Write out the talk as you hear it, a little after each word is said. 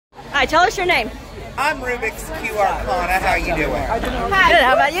Hi, tell us your name. I'm Rubix Arcana. How you doing? Good,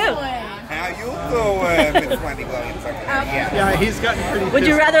 how about you? How you doing, Miss Wendy Williams? Okay. Yeah, he's gotten pretty Would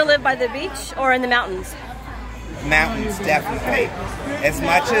you rather live by the beach or in the mountains? Mountains, definitely. As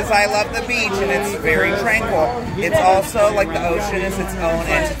much as I love the beach and it's very tranquil, it's also like the ocean is its own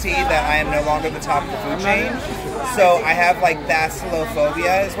entity that I am no longer the top of the food chain. So I have like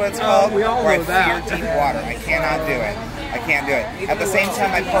thalassophobia is what it's called, where I fear deep water. I cannot do it. I can't do it. At the same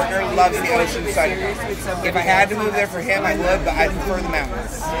time, my partner loves the ocean, so if I had to move there for him, I would, but I prefer the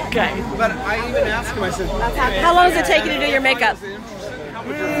mountains. Okay. But I even asked him, I said, how long does it take you to do your makeup?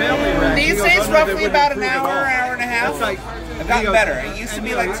 These days, roughly about an hour, hour and a half. I've gotten better. It used to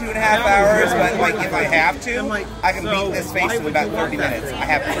be like 2.5 hours, but like if I have to, I can beat this face in about 30 minutes. I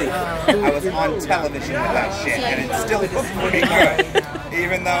have proof. I was on television with that shit, and it still looks pretty good,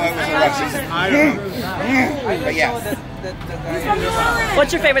 even though it was a Russian. But yes.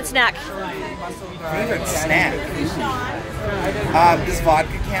 What's your favorite snack? Favorite snack? Does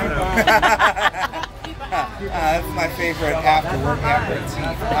vodka count? That's my favorite after-work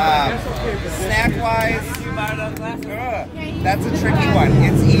aperitif. Snack-wise, that's a tricky one.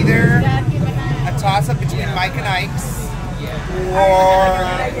 It's either a toss-up between Mike and Ike's or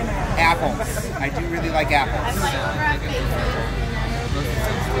apples. I do really like apples.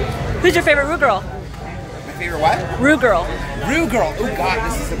 Who's your favorite Rue girl? My favorite what? Rue girl. Rue girl. Oh God,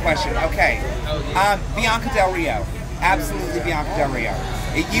 this is the question. Okay. Bianca Del Rio. Absolutely Bianca Del Rio.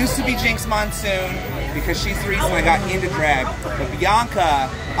 It used to be Jinx Monsoon because she's the reason I got into drag. But Bianca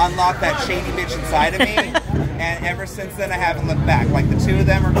unlocked that shady bitch inside of me, and ever since then I haven't looked back. Like the two of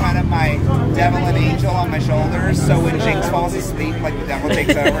them are kind of my devil and angel on my shoulders. So when Jinx falls asleep, like the devil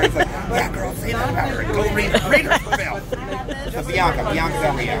takes over, it's like, yeah, girl, say that about her. Go read her for Bill. So Bianca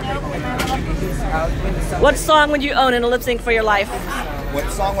Del Rio. What song would you own in a lip sync for your life? What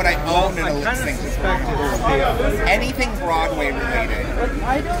song would I own in a lip sync? Anything Broadway related.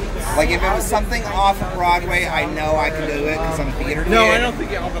 Like if it was something off of Broadway, I know I can do it because I'm a theater kid. No, I don't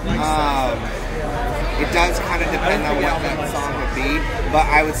think Alvin likes that. It does kind of depend on what that song would be, but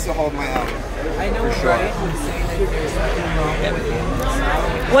I would still hold my own. For sure.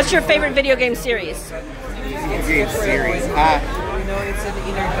 What's your favorite video game series? Video game series.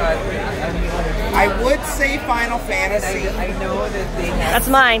 I would say Final Fantasy. That's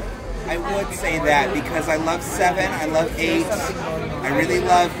mine. I would say that because I love 7, I love 8, I really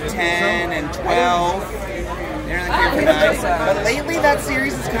love 10 and 12. They're in the care for 9. But lately that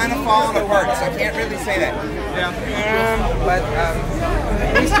series has kind of fallen apart, so I can't really say that.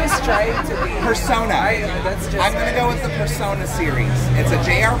 He's just trying to be Persona. I'm going to go with the Persona series. It's a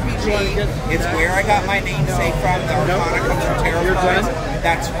JRPG. It's where I got my namesake from. The Arcana comes from tarot cards.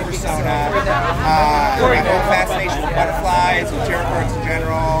 That's Persona. My whole fascination with butterflies, with tarot cards in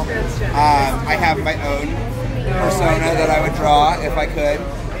general. I have my own persona that I would draw if I could,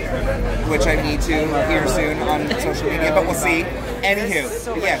 which I need to here soon on social media, but we'll see. Anywho,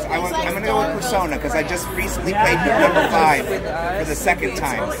 yes, I'm going to go with Persona because I just recently played number 5 for the second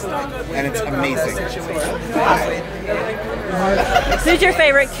time, and it's amazing. Who's your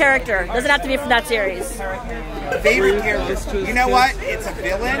favorite character? Doesn't have to be from that series. Favorite character? You know what? It's a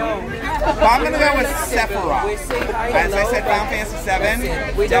villain, but I'm going to go with Sephiroth. As I said, Final Fantasy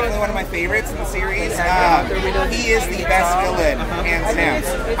VII, definitely one of my favorites in the series. He is the best villain, hands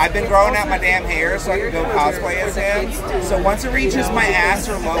down. I've been growing out my damn hair so I can go cosplay as him. So once it reaches my ass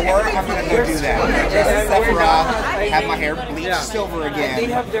or lower, I'm going to go do that. Just Sephiroth, have my hair bleached silver again,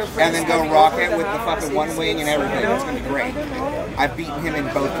 and then go rock it with the fucking one wing and everything. It's going to be great. I've beaten him in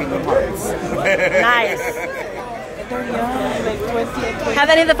both Kingdom Hearts. Nice. Have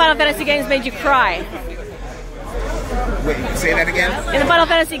any of the Final Fantasy games made you cry? Wait, say that again? In the Final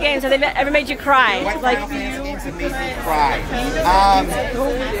Fantasy games, have they ever made you cry? What Like, Final Fantasy games have made me cry?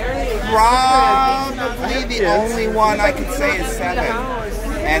 Probably the only one I could say is 7.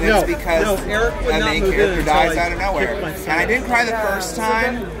 And it's because a main character dies out of nowhere. And I didn't cry the first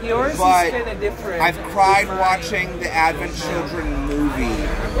time, but I've cried watching the Advent Children movie,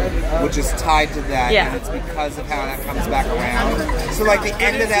 which is tied to that, and it's because of how that comes back around. So like the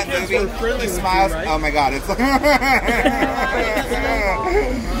end of that movie, he smiles, oh my god, it's like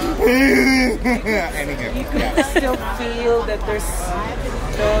anywho, yeah. Still feel that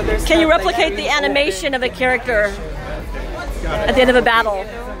there's can you replicate the animation of a character at the end of a battle?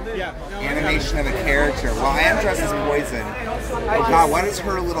 Animation of a character. Well, I am dressed as Poison. Oh god, what is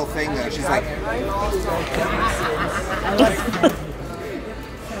her little thing though? She's like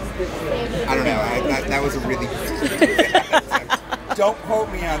I don't know. That was a really don't quote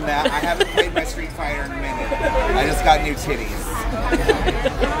me on that. I haven't played my Street Fighter in a minute. I just got new titties.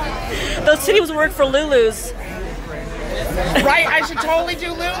 Those titties would work for Lulu's. Right? I should totally do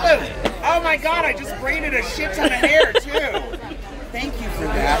Lulu. Oh my god, I just braided a shit ton of hair too. Thank you for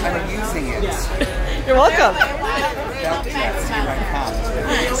that. I'm using it. You're welcome.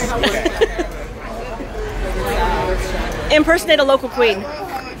 Impersonate a local queen.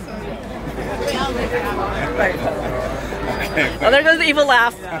 Oh, there goes the evil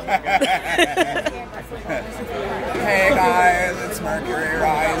laugh. Hey guys, it's Mercury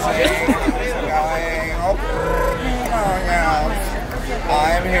rising. Oh yeah.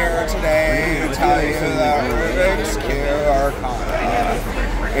 I'm here today to tell you that Rubix Arcana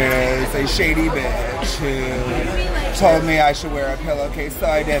is a shady bitch who told me I should wear a pillowcase, so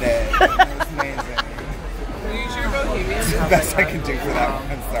I did it. It was amazing. It's the best I can do for that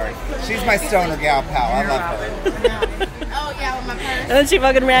one. I'm sorry. She's my stoner gal pal. I love her. And then she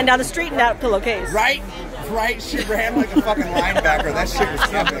fucking ran down the street in that pillowcase. Right? Right? She ran like a fucking linebacker. That shit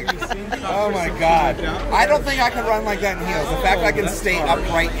was epic. Oh my god. I don't think I could run like that in heels. The fact I can stay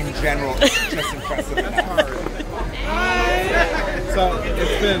upright in general is just impressive enough. So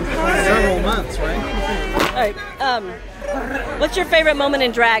it's been several months, right? Alright, what's your favorite moment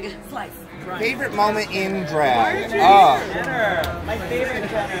in drag? Favorite moment in drag? Oh. My favorite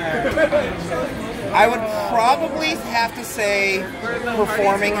dinner. I would probably have to say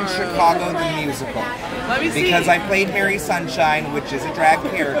performing in Chicago the musical. Because I played Mary Sunshine, which is a drag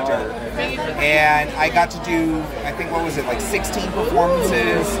character. And I got to do, I think, what was it, like 16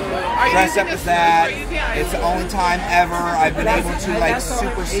 performances, dressed up as that. It's the only time ever I've been able to like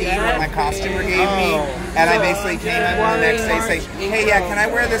supersede what my costumer gave me. And I basically came in the next day saying, hey, yeah, can I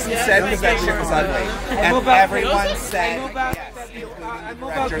wear this instead because that shit was ugly. And everyone said yes.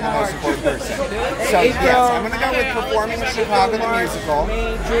 Director, the most important person. So yes, I'm going to go with performing in Chicago the musical.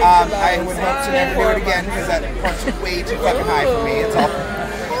 I would hope to never do it again because that part's way too fucking high for me. It's all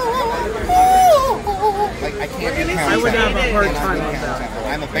like I can't do I would have a hard time with that.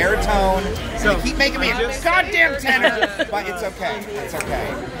 I'm a baritone. So they keep making me a goddamn tenor, but it's okay. It's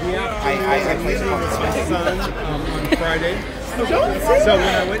okay. I play the my son on Friday. So when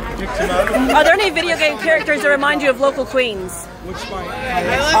I went and picked him up, Are there any video game characters that remind you of local queens? which one?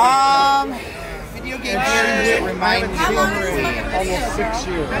 Video game characters that remind me of local queens. Almost 6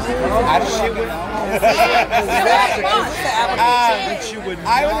 years.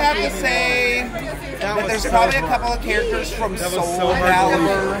 I would have to say that there's probably a couple of characters from Soul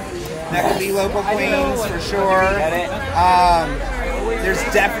Calibur that could be local queens for sure. There's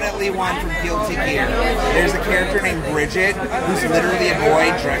definitely one from Guilty Gear. There's a character named Bridget, who's literally a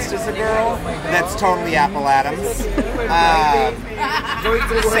boy dressed as a girl. That's totally Apple Adams.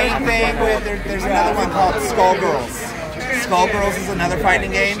 Same thing with, there's another one called Skullgirls. Skullgirls is another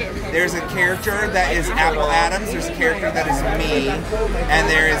fighting game. There's a character that is Apple Adams, there's a character that is me, and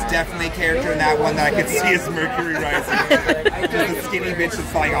there is definitely a character in that one that I could see as Mercury Rising. Just a skinny bitch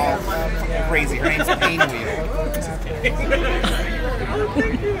that's like all crazy. Her name's Painwheel.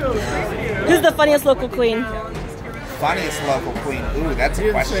 Who's the funniest local queen? Funniest local queen? Ooh, that's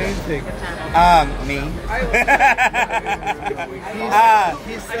a question. Me.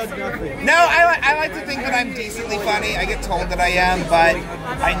 He said nothing. No, I like to think that I'm decently funny. I get told that I am, but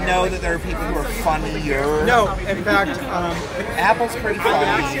I know that there are people who are funnier. No, in fact, Apple's pretty I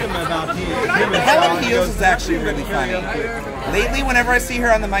asked funny. him about him. Helen Heels is actually really funny. Lately, whenever I see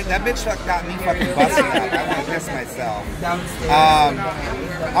her on the mic, that bitch got me fucking busted up. I want to piss myself.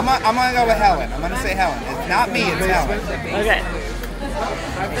 I'm gonna go with Helen. I'm gonna say Helen. It's not me, it's Helen. Okay.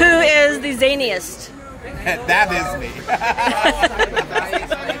 Who is the zaniest? That is me.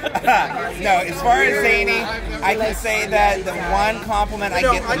 No, as far as zany, I can say that the one compliment I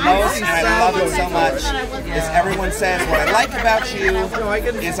get the most, and I love it so much, is everyone says, what I like about you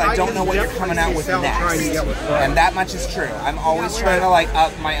is I don't know what you're coming out with next. And that much is true. I'm always trying to like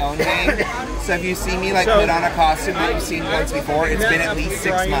up my own game. So if you see me like put on a costume that you've seen once before, it's been at least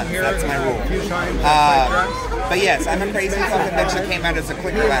 6 months. That's my rule. But yes, I'm a crazy fucking bitch that came out as a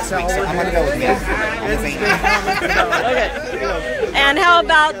clicker last week, so I'm gonna go with me. I'm a zany. Okay. And how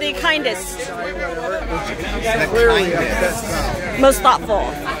about the kindest? The kindest. Most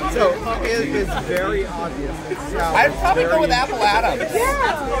thoughtful? So it is very obvious. I'd probably go with Apple Adams.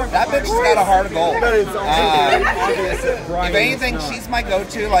 That bitch has got a heart of gold. But it's obvious that Brian If anything, she's my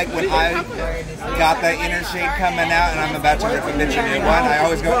go-to. Like when I got that inner shade coming out and I'm about to rip a bitch a new one, I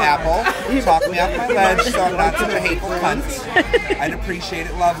always go Apple. Talk me off my ledge so I'm not such a hateful cunt. I'd appreciate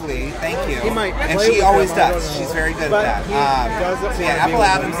it. Lovely. Thank you. And she always does. She's very good at that. So yeah, Apple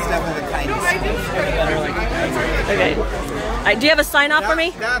Adams is definitely the kindest. Okay. Do you have a sign off for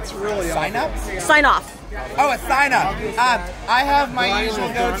me? That's really Sign up? Sign off. Oh, a sign up. I have my usual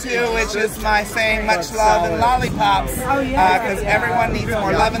go-to, which is my saying much love and lollipops. Because everyone needs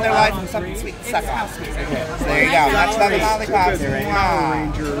more love in their life and something sweet to suck on. So there you go. Much love and lollipops.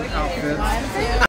 Wow.